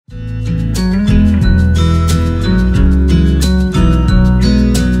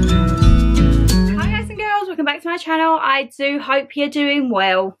I do hope you're doing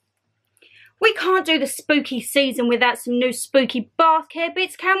well. We can't do the spooky season without some new spooky bath care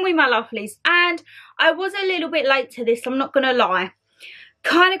bits, can we, my lovelies? And I was a little bit late to this, I'm not going to lie.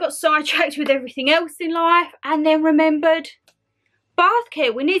 Kind of got sidetracked with everything else in life and then remembered bath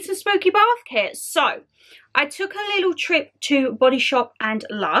care. We need some spooky bath care. So I took a little trip to Body Shop and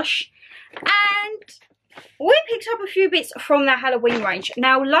Lush and we picked up a few bits from their Halloween range.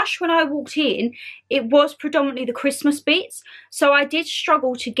 Now, Lush, when I walked in, it was predominantly the Christmas bits. So I did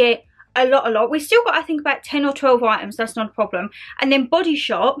struggle to get a lot. We still got, I think, about 10 or 12 items. That's not a problem. And then Body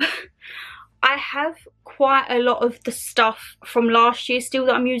Shop, I have quite a lot of the stuff from last year still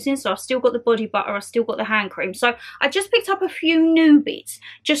that I'm using. So I've still got the body butter. I've still got the hand cream. So I just picked up a few new bits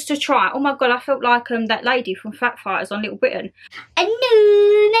just to try. Oh my God, I felt like that lady from Fat Fighters on Little Britain. A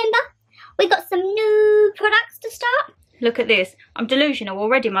new member. We got some new products to start. Look at this. I'm delusional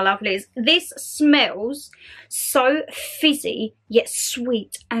already, my lovelies. This smells so fizzy, yet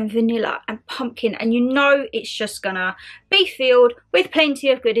sweet and vanilla and pumpkin. And you know it's just gonna be filled with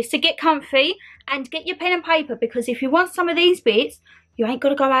plenty of goodies. So get comfy and get your pen and paper, because if you want some of these bits, you ain't got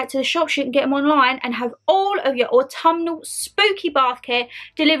to go out to the shops. You can get them online and have all of your autumnal spooky bath care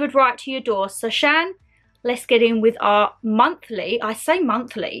delivered right to your door. So Shan, let's get in with our monthly, I say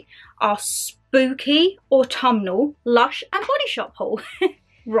monthly, our spooky autumnal Lush and Body Shop haul.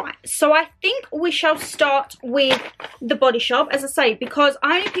 Right, so I think we shall start with the Body Shop, as I say, because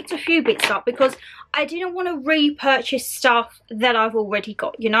I only picked a few bits up because I didn't want to repurchase stuff that I've already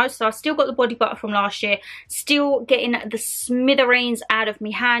got, you know. So I've still got the body butter from last year, still getting the smithereens out of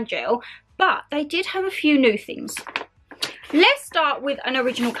me hand gel, but they did have a few new things. Let's start with an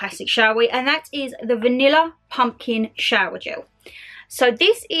original classic, shall we? And that is the Vanilla Pumpkin Shower Gel. So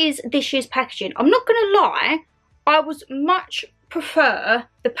this is this year's packaging. I'm not going to lie, I was much prefer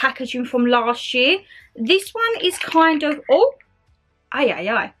the packaging from last year. This one is kind of, oh,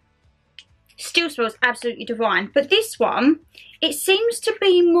 aye. Still smells absolutely divine. But this one, it seems to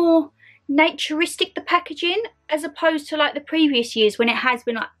be more naturistic, the packaging, as opposed to like the previous years when it has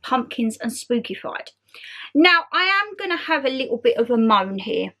been like pumpkins and spookified. Now, I am going to have a little bit of a moan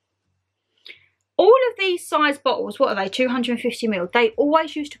here. All of these size bottles, what are they, 250ml, they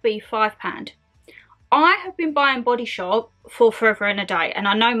always used to be £5. I have been buying Body Shop for forever and a day, and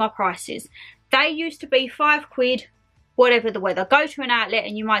I know my prices. They used to be £5, whatever the weather. Go to an outlet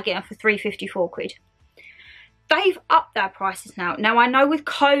and you might get them for £3.50, £4. They've upped their prices now. Now, I know with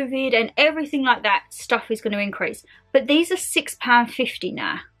COVID and everything like that, stuff is going to increase. But these are £6.50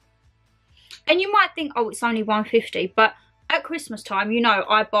 now. And you might think, oh, it's only £1.50. But at Christmas time, you know,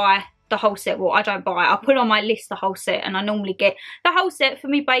 I buy the whole set. Well, I don't buy it. I put on my list the whole set, and I normally get the whole set for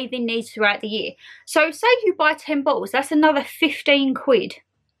me bathing needs throughout the year. So say you buy 10 bottles, that's another £15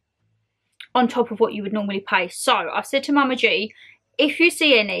 on top of what you would normally pay. So I've said to Mama G, if you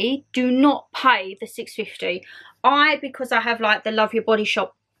see any, do not pay the £6.50. Because I have like the Love Your Body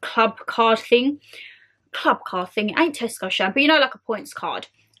Shop club card thing. It ain't Tesco, Shan, but you know, like a points card.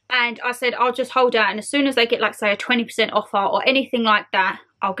 And I said I'll just hold out, and as soon as they get like say a 20% offer or anything like that,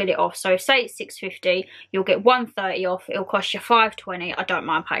 I'll get it off. So say it's £6.50, you'll get £1.30 off. It'll cost you £5.20. I don't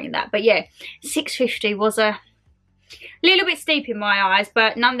mind paying that. But yeah, £6.50 was a little bit steep in my eyes,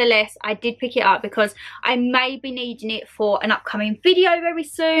 but nonetheless I did pick it up because I may be needing it for an upcoming video very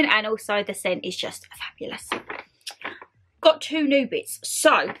soon, and also the scent is just fabulous. Got two new bits.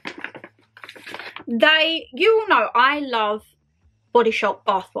 So you all know I love Body Shop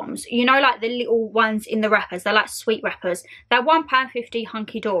bath bombs, you know, like the little ones in the wrappers. They're like sweet wrappers. They're £1.50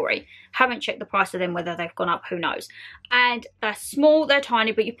 hunky-dory. Haven't checked the price of them, whether they've gone up, who knows. And they're small, they're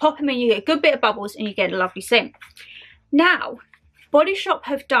tiny, but you pop them in, you get a good bit of bubbles, and you get a lovely scent. Now, Body Shop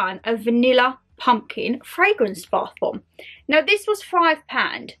have done a vanilla pumpkin fragrance bath bomb. Now, this was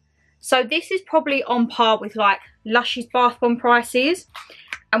 £5, so this is probably on par with like Lush's bath bomb prices.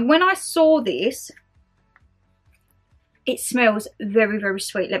 And when I saw this, it smells very, very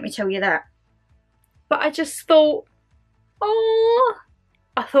sweet, let me tell you that. But I just thought, oh,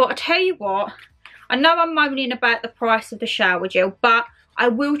 I tell you what, I know I'm moaning about the price of the shower gel, but I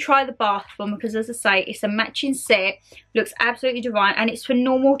will try the bath bomb because, as I say, it's a matching set, looks absolutely divine, and it's for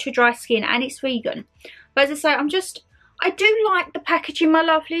normal to dry skin, and it's vegan. But as I say, I do like the packaging, my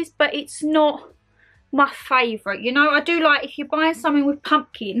lovelies, but it's not my favourite. You know, I do like, if you're buying something with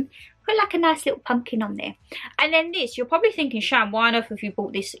pumpkin, put like a nice little pumpkin on there. And then this, you're probably thinking, Shan, why on earth have you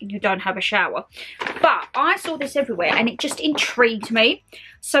bought this? You don't have a shower. But I saw this everywhere and it just intrigued me.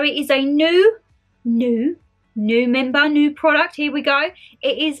 So it is a new member, new product. Here we go.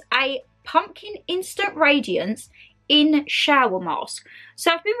 It is a pumpkin instant radiance in shower mask. So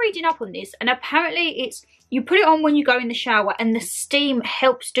I've been reading up on this, and apparently it's, you put it on when you go in the shower and the steam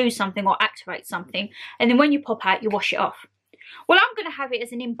helps do something or activate something, and then when you pop out you wash it off. Well, I'm going to have it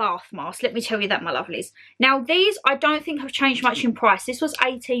as an in-bath mask, let me tell you that, my lovelies. Now these I don't think have changed much in price. This was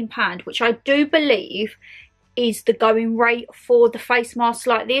 £18, which I do believe is the going rate for the face masks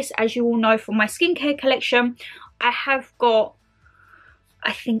like this. As you all know from my skincare collection, I have got,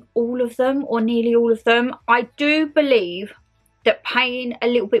 I think, all of them or nearly all of them. I do believe that paying a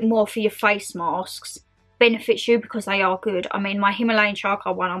little bit more for your face masks benefits you because they are good. I mean, my Himalayan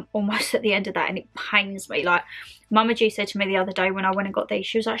charcoal one, I'm almost at the end of that and it pains me. Like, Mama G said to me the other day when I went and got these,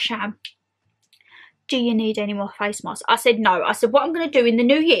 she was like, Shan, do you need any more face masks? I said no. I said what I'm going to do in the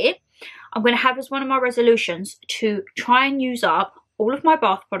new year, I'm going to have as one of my resolutions to try and use up all of my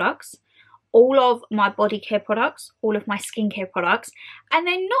bath products, all of my body care products, all of my skincare products, and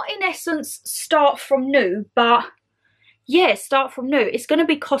then not in essence start from new, but yeah, start from new. It's going to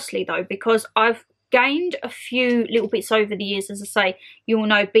be costly though, because I've gained a few little bits over the years. As I say, you all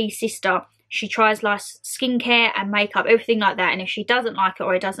know B sister, she tries Lush skincare and makeup, everything like that, and if she doesn't like it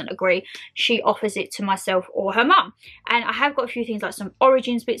or it doesn't agree, she offers it to myself or her mum. And I have got a few things like some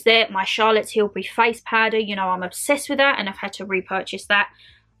Origins bits there, my Charlotte's Tilbury face powder, you know, I'm obsessed with that and I've had to repurchase that.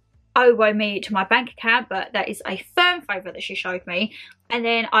 Oh, woe me to my bank account, but that is a firm favourite that she showed me. And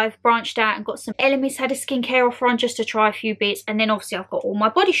then I've branched out and got some Elemis had a skincare offer on just to try a few bits, and then obviously I've got all my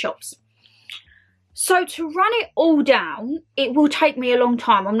Body Shops. So to run it all down, it will take me a long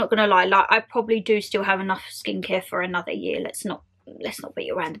time. I'm not going to lie. Like, I probably do still have enough skincare for another year. Let's not beat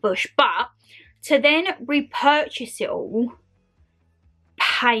around the bush. But to then repurchase it all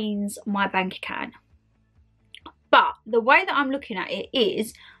pains my bank account. But the way that I'm looking at it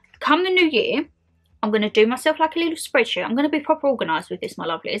is, come the new year, I'm going to do myself like a little spreadsheet. I'm going to be proper organised with this, my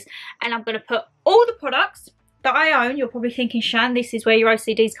lovelies. And I'm going to put all the products that I own. You're probably thinking, Shan, this is where your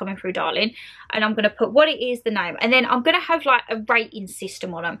OCD's coming through, darling. And I'm going to put what it is, the name. And then I'm going to have like a rating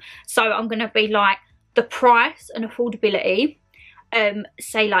system on them. So I'm going to be like the price and affordability.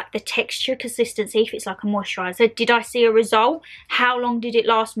 Say like the texture, consistency, if it's like a moisturiser. Did I see a result? How long did it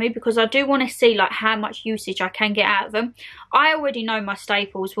last me? Because I do want to see like how much usage I can get out of them. I already know my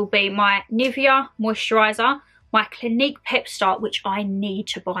staples will be my Nivea moisturiser, my Clinique Pep Start, which I need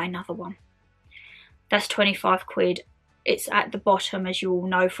to buy another one. That's 25 quid. It's at the bottom, as you all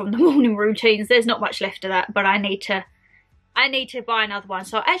know from the morning routines. There's not much left of that, but I need to buy another one.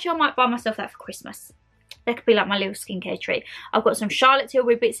 So actually I might buy myself that for Christmas. That could be like my little skincare treat. I've got some Charlotte's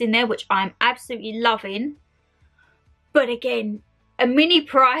Tilbury bits in there, which I'm absolutely loving. But again, a mini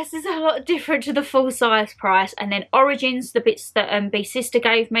price is a lot different to the full size price. And then Origins, the bits that B Sister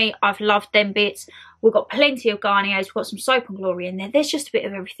gave me, I've loved them bits. We've got plenty of Garnier's. We've got some Soap and Glory in there. There's just a bit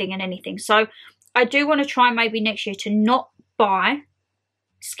of everything and anything. So I do want to try maybe next year to not buy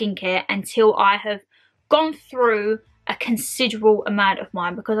skincare until I have gone through a considerable amount of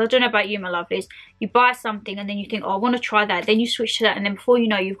mine, because I don't know about you, my lovelies, you buy something and then you think, oh, I want to try that, then you switch to that, and then before you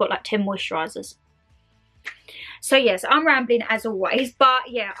know, you've got like 10 moisturisers. So yes, I'm rambling as always, but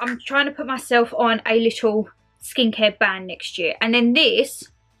yeah, I'm trying to put myself on a little skincare ban next year. And then this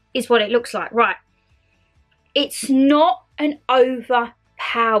is what it looks like. Right, it's not an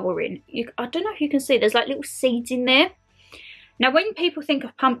overpowering, I don't know if you can see, there's like little seeds in there. Now when people think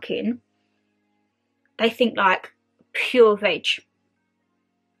of pumpkin, they think like pure veg.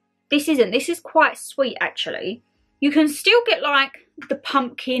 This isn't. This is quite sweet actually. You can still get like the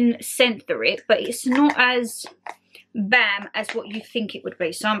pumpkin scent through it, but it's not as bam as what you think it would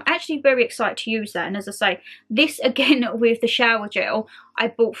be. So I'm actually very excited to use that. And as I say, this again with the shower gel I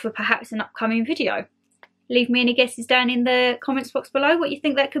bought for perhaps an upcoming video. Leave me any guesses down in the comments box below what you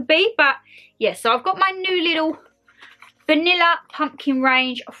think that could be. But yeah, so I've got my new little vanilla pumpkin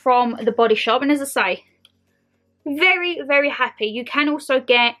range from the Body Shop, and as I say, very, very happy. You can also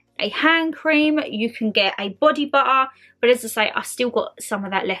get a hand cream, you can get a body butter, but as I say, I still got some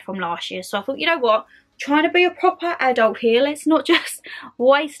of that left from last year. So I thought, you know what, I'm trying to be a proper adult here, let's not just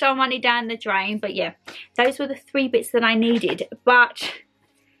waste our money down the drain. But yeah, those were the 3 bits that I needed. But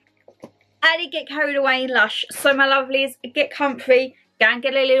I did get carried away in Lush. So my lovelies, get comfy, go and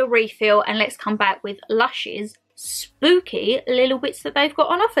get a little refill, and let's come back with Lush's spooky little bits that they've got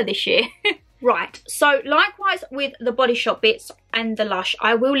on offer this year. Right, so likewise with the Body Shop bits and the Lush,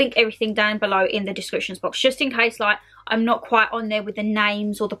 I will link everything down below in the descriptions box, just in case like I'm not quite on there with the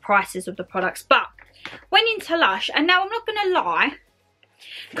names or the prices of the products. But went into Lush, and now I'm not going to lie,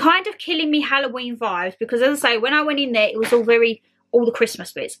 kind of killing me Halloween vibes, because as I say, when I went in there, it was all the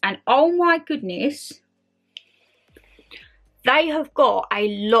Christmas bits, and oh my goodness, They have got a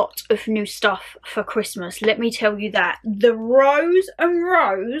lot of new stuff for Christmas, let me tell you that. The rows and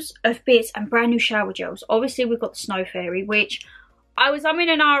rows of bits and brand new shower gels. Obviously we've got the Snow Fairy, which I was umming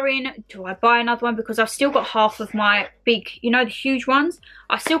and ahhing, do I buy another one? Because I've still got half of my big, you know, the huge ones.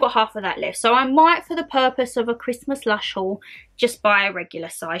 I've still got half of that left. So I might, for the purpose of a Christmas Lush haul, just buy a regular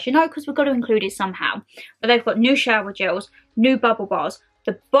size, you know, because we've got to include it somehow. But they've got new shower gels, new bubble bars,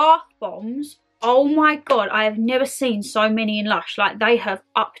 the bath bombs. Oh my god, I have never seen so many in Lush. Like, they have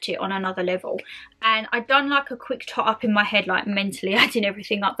upped it on another level. And I'd done like a quick tot up in my head, like mentally adding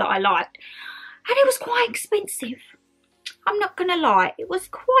everything up that I liked. And it was quite expensive. I'm not gonna lie, it was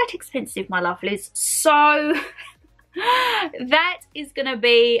quite expensive, my lovelies. So that is gonna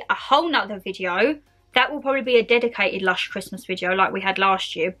be a whole nother video. That will probably be a dedicated Lush Christmas video like we had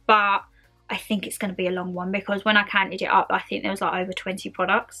last year. But I think it's gonna be a long one because when I counted it up, I think there was like over 20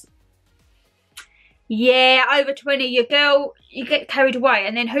 products. Yeah, over 20. Your girl, you get carried away.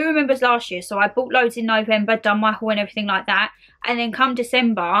 And then who remembers last year? So I bought loads in November, done my haul and everything like that. And then come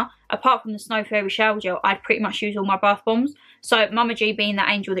December, apart from the Snow Fairy shower gel, I'd pretty much used all my bath bombs. So Mama G, being the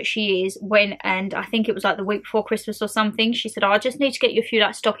angel that she is, went, and I think it was like the week before Christmas or something, she said, oh, I just need to get you a few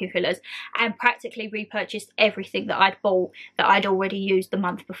like stocking fillers, and practically repurchased everything that I'd bought that I'd already used the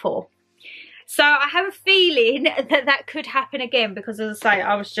month before. So I have a feeling that that could happen again because, as I say,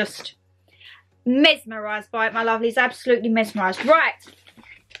 I was just mesmerised by it, my lovelies. Absolutely mesmerised. Right,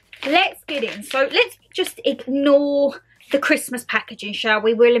 let's get in. So let's just ignore the Christmas packaging, shall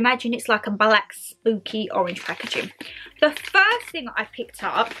we? We'll imagine it's like a black spooky orange packaging. The first thing I picked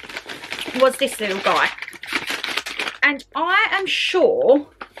up was this little guy, and I am sure,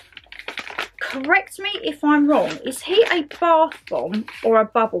 correct me if I'm wrong, is he a bath bomb or a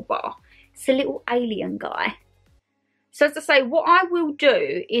bubble bar? It's a little alien guy. So as I say, what I will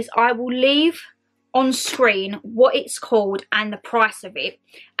do is I will leave on screen what it's called and the price of it,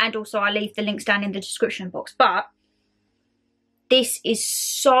 and also I'll leave the links down in the description box. But this is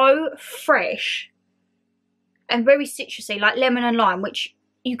so fresh and very citrusy, like lemon and lime, which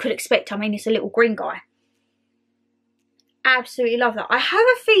you could expect. I mean, it's a little green guy. Absolutely love that. I have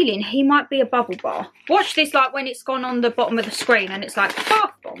a feeling he might be a bubble bar. Watch this, like when it's gone on the bottom of the screen and it's like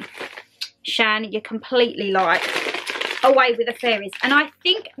bath bomb. Shan, you're completely like away with the fairies. And I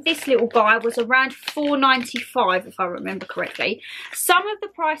think this little guy was around £4.95 if I remember correctly. Some of the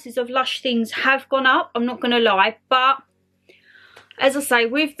prices of Lush things have gone up, I'm not going to lie, but as I say,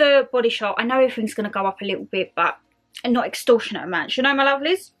 with the Body Shop, I know everything's going to go up a little bit, but not extortionate amounts, you know, my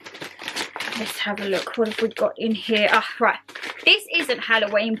lovelies. Let's have a look. What have we got in here? Ah, right. This isn't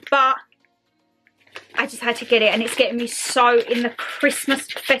Halloween, but I just had to get it, and it's getting me so in the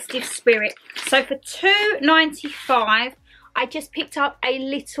Christmas festive spirit. So for £2.95, I just picked up a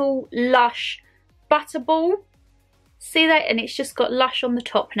little Lush Butterball. See that? And it's just got Lush on the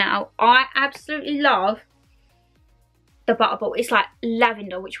top now. I absolutely love the Butterball. It's like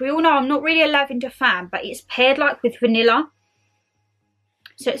lavender, which we all know I'm not really a lavender fan, but it's paired like with vanilla.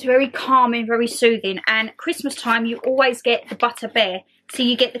 So it's very calming, very soothing. And Christmas time, you always get the Butter Bear. So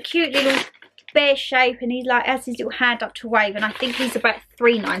you get the cute little bear shape, and he's like has his little hand up to wave, and I think he's about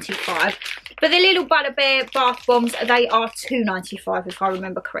 £3.95. But the little Butter Bear bath bombs, they are £2.95 if I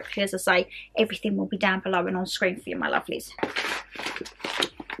remember correctly. As I say, everything will be down below and on screen for you, my lovelies.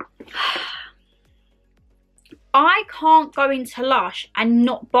 I can't go into Lush and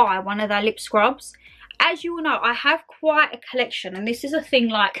not buy one of their lip scrubs. As you all know, I have quite a collection, and this is a thing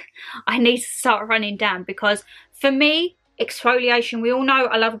like I need to start running down, because for me, exfoliation, we all know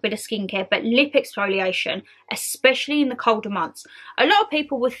I love a bit of skincare, but lip exfoliation, especially in the colder months. A lot of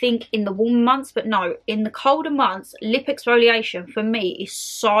people would think in the warm months, but no, in the colder months, lip exfoliation for me is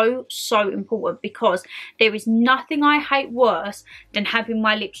so important, because there is nothing I hate worse than having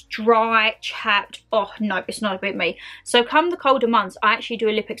my lips dry, chapped. Oh no, it's not a bit me. So come the colder months, I actually do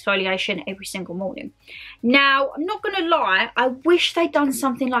a lip exfoliation every single morning. Now, I'm not gonna lie, I wish they'd done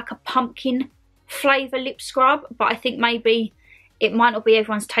something like a pumpkin flavour lip scrub, but I think maybe it might not be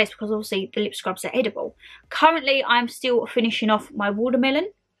everyone's taste, because obviously the lip scrubs are edible. Currently I'm still finishing off my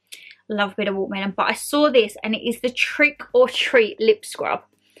watermelon. Love a bit of watermelon, but I saw this, and it is the Trick or Treat lip scrub.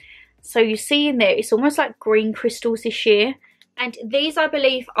 So you see in there, it's almost like green crystals this year, and these I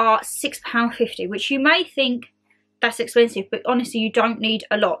believe are £6.50, which you may think that's expensive, but honestly you don't need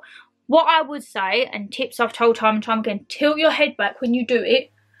a lot. What I would say, and tips I've told time and time again, tilt your head back when you do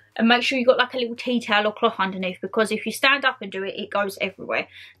it, and make sure you've got like a little tea towel or cloth underneath, because if you stand up and do it, it goes everywhere.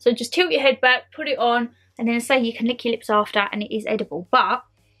 So just tilt your head back, put it on, and then say you can lick your lips after, and it is edible. But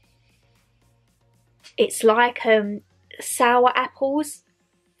it's like sour apples,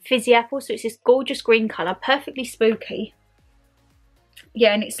 fizzy apples, so it's this gorgeous green colour, perfectly spooky.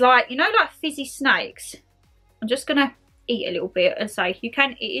 Yeah, and it's like, you know, like fizzy snakes. I'm just gonna eat a little bit and say, you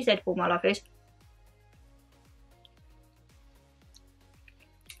can, it is edible, my lovelies.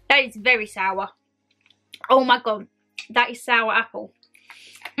 That is very sour. Oh my god, that is sour apple.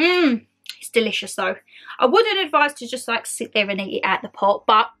 It's delicious though. I wouldn't advise to just like sit there and eat it out the pot,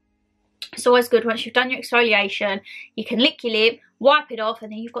 but it's always good once you've done your exfoliation, you can lick your lip, wipe it off,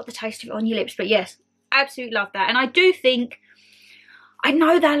 and then you've got the taste of it on your lips. But yes, absolutely love that. And I do think, I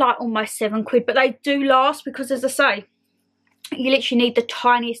know they're like almost £7, but they do last because, as I say, you literally need the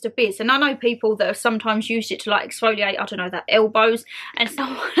tiniest of bits. And I know people that have sometimes used it to like exfoliate, I don't know, their elbows, and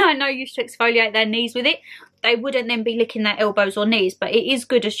someone I know used to exfoliate their knees with it. They wouldn't then be licking their elbows or knees, but it is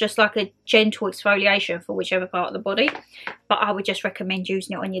good as just like a gentle exfoliation for whichever part of the body. But I would just recommend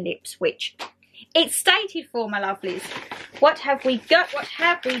using it on your lips, which it's stated for, my lovelies. What have we got? What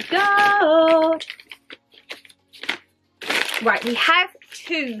have we got? Right, we have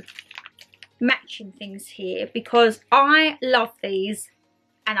two matching things here because I love these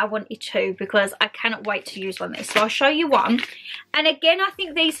and I wanted two because I cannot wait to use one of these. So I'll show you one. And again, I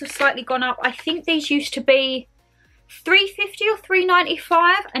think these have slightly gone up. I think these used to be $3.50 or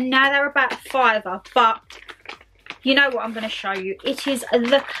 $3.95 and now they're about £5. But you know what I'm going to show you. It is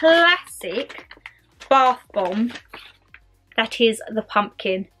the classic bath bomb that is the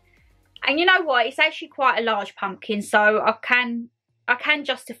pumpkin. And you know what? It's actually quite a large pumpkin, so I can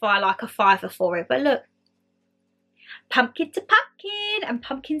justify like a £5 for it. But look, pumpkin to pumpkin, and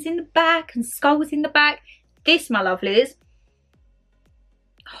pumpkins in the back, and skulls in the back. This, my lovelies,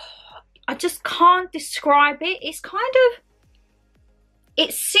 I just can't describe it. It's kind of,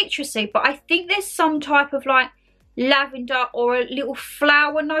 it's citrusy, but I think there's some type of like lavender or a little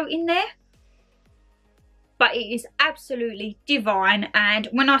flower note in there. But it is absolutely divine, and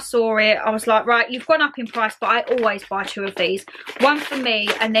when I saw it I was like, right, you've gone up in price, but I always buy two of these, one for me,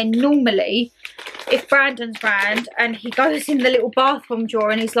 and then normally if Brandon's round and he goes in the little bath bomb drawer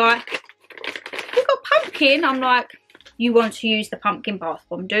and he's like, you got pumpkin? I'm like, you want to use the pumpkin bath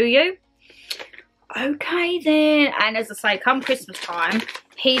bomb, do you? Okay then. And as I say, come Christmas time,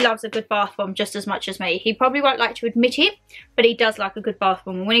 he loves a good bath bomb just as much as me. He probably won't like to admit it, but he does like a good bath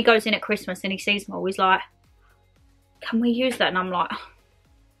bomb. And when he goes in at Christmas and he sees them all, he's like, can we use that? And I'm like,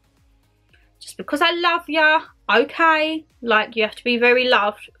 just because I love ya, okay. Like, you have to be very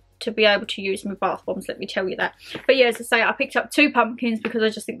loved to be able to use my bath bombs, let me tell you that. But yeah, as I say, I picked up two pumpkins because I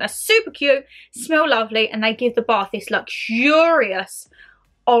just think they're super cute, smell lovely, and they give the bath this luxurious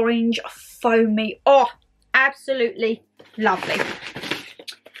orange foamy, oh, absolutely lovely.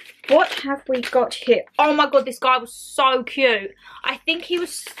 What have we got here? Oh my god, this guy was so cute. I think he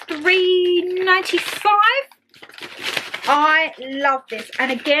was $3.95. I love this,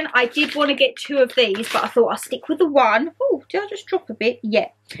 and again, I did want to get two of these, but I thought I'll stick with the one. Oh, did I just drop a bit? Yeah.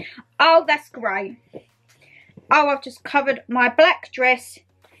 Oh, that's great. Oh, I've just covered my black dress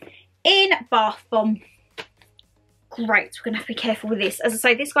in bath bomb. Great, we're going to have to be careful with this. As I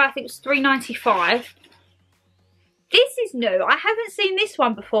say, this guy I think was $3.95. This is new. I haven't seen this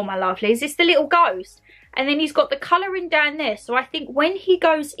one before, my lovelies. It's the little ghost. And then he's got the colouring down there. So I think when he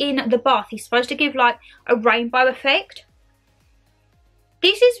goes in the bath, he's supposed to give like a rainbow effect.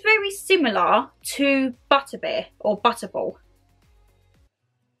 This is very similar to Butterbear or Butterball,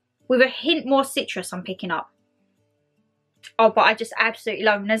 with a hint more citrus I'm picking up. Oh, but I just absolutely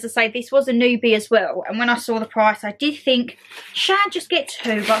love them. And as I say, this was a newbie as well. And when I saw the price, I did think, shall I just get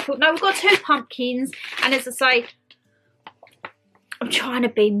two? But I thought, no, we've got two pumpkins. And as I say, I'm trying to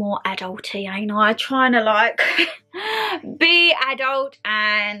be more adulty, ain't I? Trying to like be adult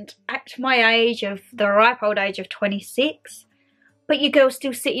and act my age of the ripe old age of 26. But your girl's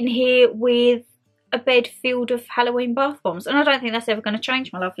still sitting here with a bed filled of Halloween bath bombs. And I don't think that's ever going to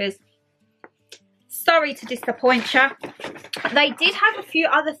change, my lovelies. Sorry to disappoint you. They did have a few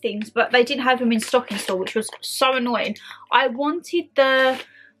other things, but they didn't have them in stock in store, which was so annoying. I wanted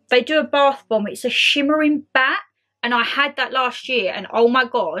they do a bath bomb. It's a shimmering bat. And I had that last year, and oh my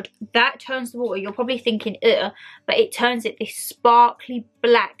god, that turns the water. You're probably thinking, ugh, but it turns it this sparkly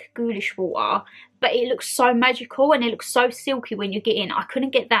black ghoulish water. But it looks so magical, and it looks so silky when you get in. I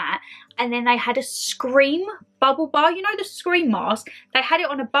couldn't get that. And then they had a Scream bubble bar. You know the Scream mask? They had it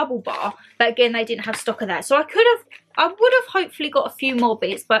on a bubble bar, but again, they didn't have stock of that. So I would have hopefully got a few more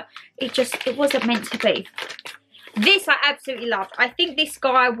bits, but it wasn't meant to be. This I absolutely loved. I think this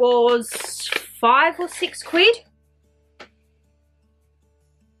guy was £5 or £6.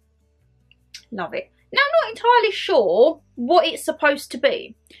 Love it. Now, I'm not entirely sure what it's supposed to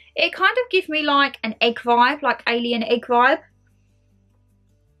be. It kind of gives me like an egg vibe, like alien egg vibe.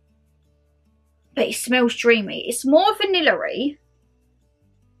 But it smells dreamy. It's more vanilla-y.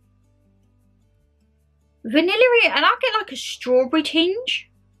 vanilla and I get like a strawberry tinge.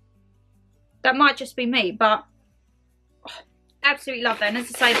 That might just be me, but absolutely love that. And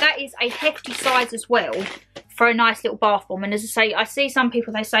as I say, that is a hefty size as well for a nice little bath bomb. And as I say, I see some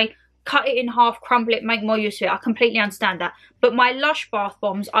people, they say cut it in half, crumble it, make more use of it. I completely understand that. But my Lush bath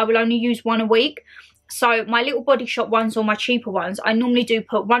bombs, I will only use one a week. So my little Body Shop ones or my cheaper ones, I normally do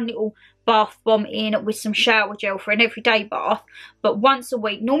put one little bath bomb in with some shower gel for an everyday bath. But once a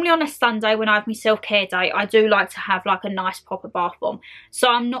week, normally on a Sunday when I have my self-care day, I do like to have like a nice proper bath bomb. So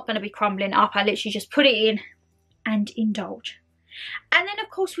I'm not going to be crumbling up. I literally just put it in and indulge. And then of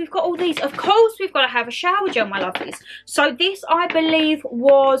course we've got all these. Of course we've got to have a shower gel, my lovelies. So this I believe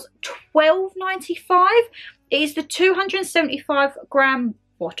was $12.95. It is the 275 gram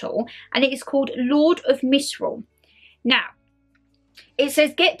bottle and it is called Lord of Misrule. Now it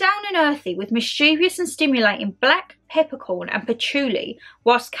says get down and earthy with mischievous and stimulating black peppercorn and patchouli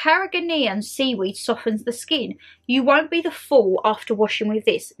whilst Carrageenan seaweed softens the skin. You won't be the fool after washing with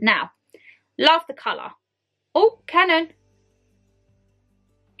this. Now love the colour. Oh, Canon.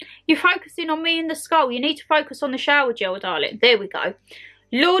 You're focusing on me in the skull. You need to focus on the shower gel, darling. There we go.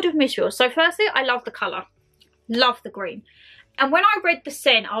 Lord of Misrule. So firstly, I love the colour. Love the green. And when I read the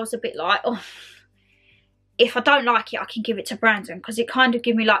scent, I was a bit like, oh, if I don't like it, I can give it to Brandon. Because it kind of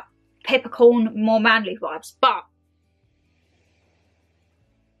gives me like peppercorn, more manly vibes. But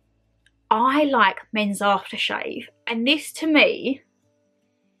I like men's aftershave. And this to me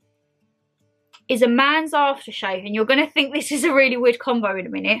is a man's aftershave. And you're going to think this is a really weird combo in a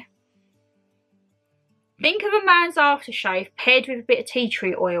minute. Think of a man's aftershave paired with a bit of tea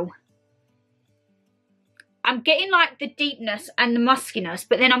tree oil. I'm getting like the deepness and the muskiness,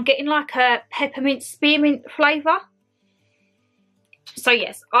 but then I'm getting like a peppermint spearmint flavour. So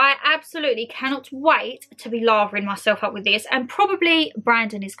yes, I absolutely cannot wait to be lathering myself up with this. And probably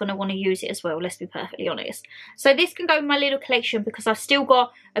Brandon is going to want to use it as well, let's be perfectly honest. So this can go in my little collection because I've still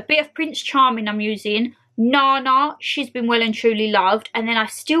got a bit of Prince Charming I'm using. Nana, she's been well and truly loved. And then I've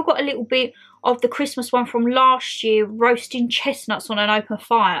still got a little bit of the Christmas one from last year, roasting chestnuts on an open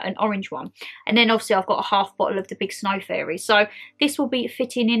fire, an orange one. And then obviously I've got a half bottle of the big snow fairy. So this will be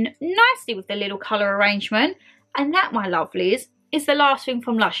fitting in nicely with the little colour arrangement. And that, my lovelies, is the last thing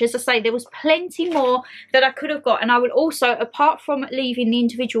from Lush. As I say, there was plenty more that I could have got. And I will also, apart from leaving the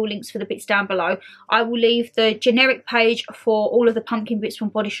individual links for the bits down below, I will leave the generic page for all of the pumpkin bits from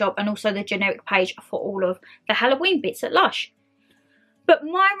Body Shop and also the generic page for all of the Halloween bits at Lush. But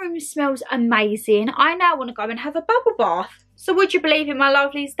my room smells amazing. I now want to go and have a bubble bath. So would you believe it, my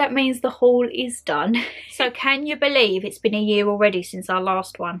lovelies? That means the haul is done. So can you believe it's been a year already since our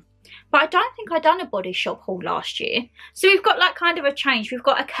last one? But I don't think I'd done a Body Shop haul last year. So we've got like kind of a change. We've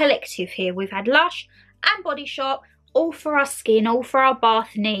got a collective here. We've had Lush and Body Shop, all for our skin, all for our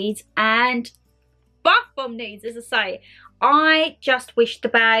bath needs and bath bomb needs, as I say. I just wish the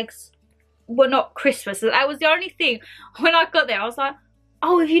bags were not Christmas. That was the only thing. When I got there, I was like,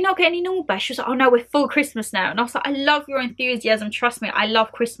 oh, have you not got any normal bags? She was like, oh no, we're full Christmas now. And I was like, I love your enthusiasm. Trust me, I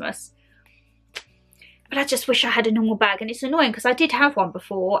love Christmas. But I just wish I had a normal bag. And it's annoying because I did have one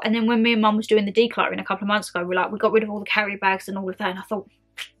before. And then when me and Mum was doing the decluttering a couple of months ago, we got rid of all the carry bags and all of that. And I thought,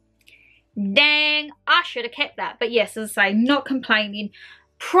 dang, I should have kept that. But yes, as I say, not complaining.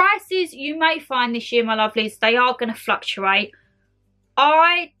 Prices you may find this year, my lovelies, they are going to fluctuate.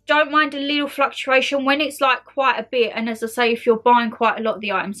 I don't mind a little fluctuation when it's like quite a bit. And as I say, if you're buying quite a lot of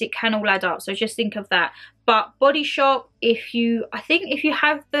the items, it can all add up. So just think of that. But Body Shop, I think if you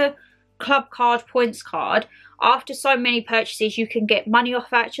have the club card, points card, after so many purchases you can get money off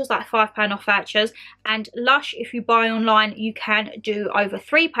vouchers, like £5 off vouchers. And Lush, if you buy online, you can do over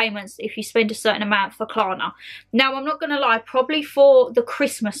 3 payments if you spend a certain amount for Klarna. Now I'm not going to lie, probably for the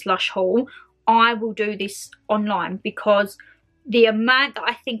Christmas Lush haul I will do this online because the amount that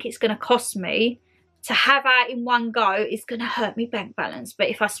I think it's going to cost me to have out in one go is going to hurt me bank balance. But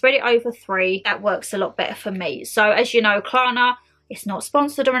if I spread it over 3, that works a lot better for me. So as you know, Klarna, it's not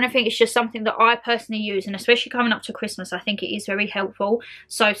sponsored or anything. It's just something that I personally use. And especially coming up to Christmas, I think it is very helpful.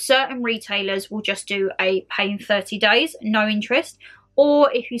 So certain retailers will just do a pay in 30 days, no interest.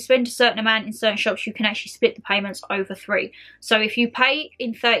 Or if you spend a certain amount in certain shops, you can actually split the payments over 3. So if you pay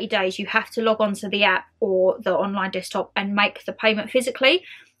in 30 days, you have to log on to the app or the online desktop and make the payment physically.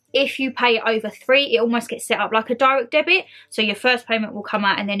 If you pay over 3, it almost gets set up like a direct debit. So your first payment will come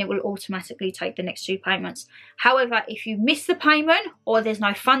out and then it will automatically take the next 2 payments. However, if you miss the payment or there's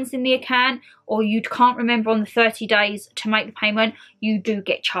no funds in the account or you can't remember on the 30 days to make the payment, you do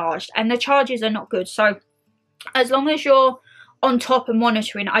get charged. And the charges are not good. So as long as you're on top and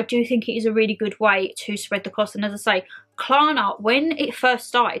monitoring, I do think it is a really good way to spread the cost. And as I say, Klarna, when it first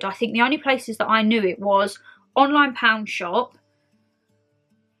started, I think the only places that I knew it was online pound shop.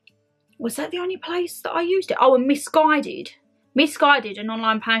 Was that the only place that I used it? Oh, and Misguided. Misguided and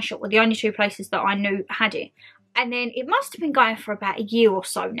online pound shop were the only two places that I knew had it. And then it must have been going for about a year or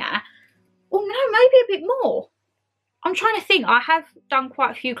so now. Well, no, maybe a bit more. I'm trying to think. I have done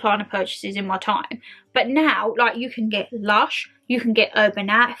quite a few Klarna purchases in my time. But now, like, you can get Lush, you can get Urban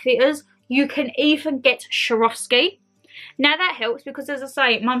Outfitters, you can even get Swarovski. Now that helps because, as I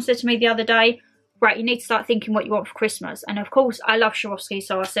say, Mum said to me the other day, right, you need to start thinking what you want for Christmas. And of course, I love Swarovski,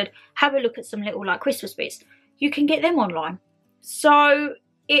 so I said, have a look at some little, like, Christmas bits. You can get them online. So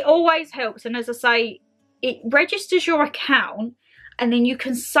it always helps. And as I say, it registers your account and then you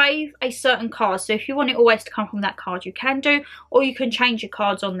can save a certain card. So if you want it always to come from that card, you can do, or you can change your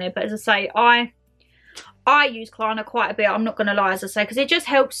cards on there. But as I say, I use Klarna quite a bit, I'm not going to lie, as I say, because it just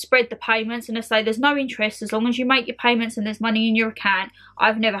helps spread the payments. And I say there's no interest as long as you make your payments and there's money in your account.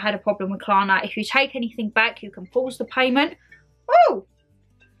 I've never had a problem with Klarna. If you take anything back, you can pause the payment. Oh,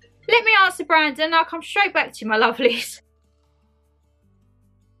 let me answer Brandon. I'll come straight back to you, my lovelies.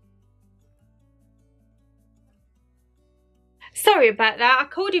 Sorry about that. I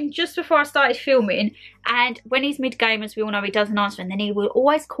called him just before I started filming, and when he's mid-game, as we all know, he doesn't answer, and then he will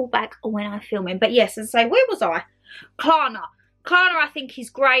always call back when I'm filming. But yes, as I say, where was I? Klarna. Klarna, I think, is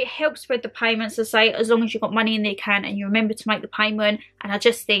great. Helps spread the payments, as I say, as long as you've got money in the account and you remember to make the payment. And I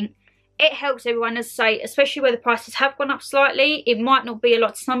just think it helps everyone, as I say, especially where the prices have gone up slightly. It might not be a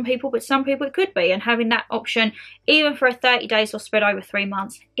lot to some people, but some people it could be. And having that option, even for a 30 days or spread over 3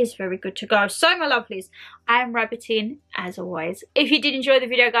 months, is very good to go. So, my lovelies, I am rabbiting as always. If you did enjoy the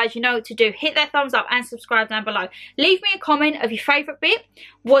video, guys, you know what to do. Hit that thumbs up and subscribe down below. Leave me a comment of your favourite bit.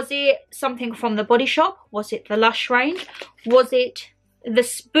 Was it something from the Body Shop? Was it the Lush range? Was it the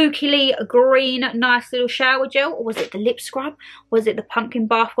spookily green nice little shower gel, or was it the lip scrub? Was it the pumpkin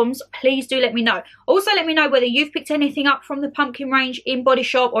bath bombs? Please do let me know. Also, let me know whether you've picked anything up from the pumpkin range in Body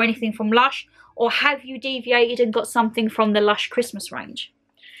Shop or anything from Lush, or have you deviated and got something from the Lush Christmas range?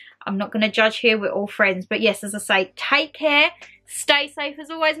 I'm not going to judge here, we're all friends. But yes, as I say, take care, stay safe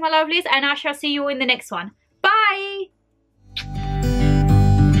as always, my lovelies, and I shall see you all in the next one.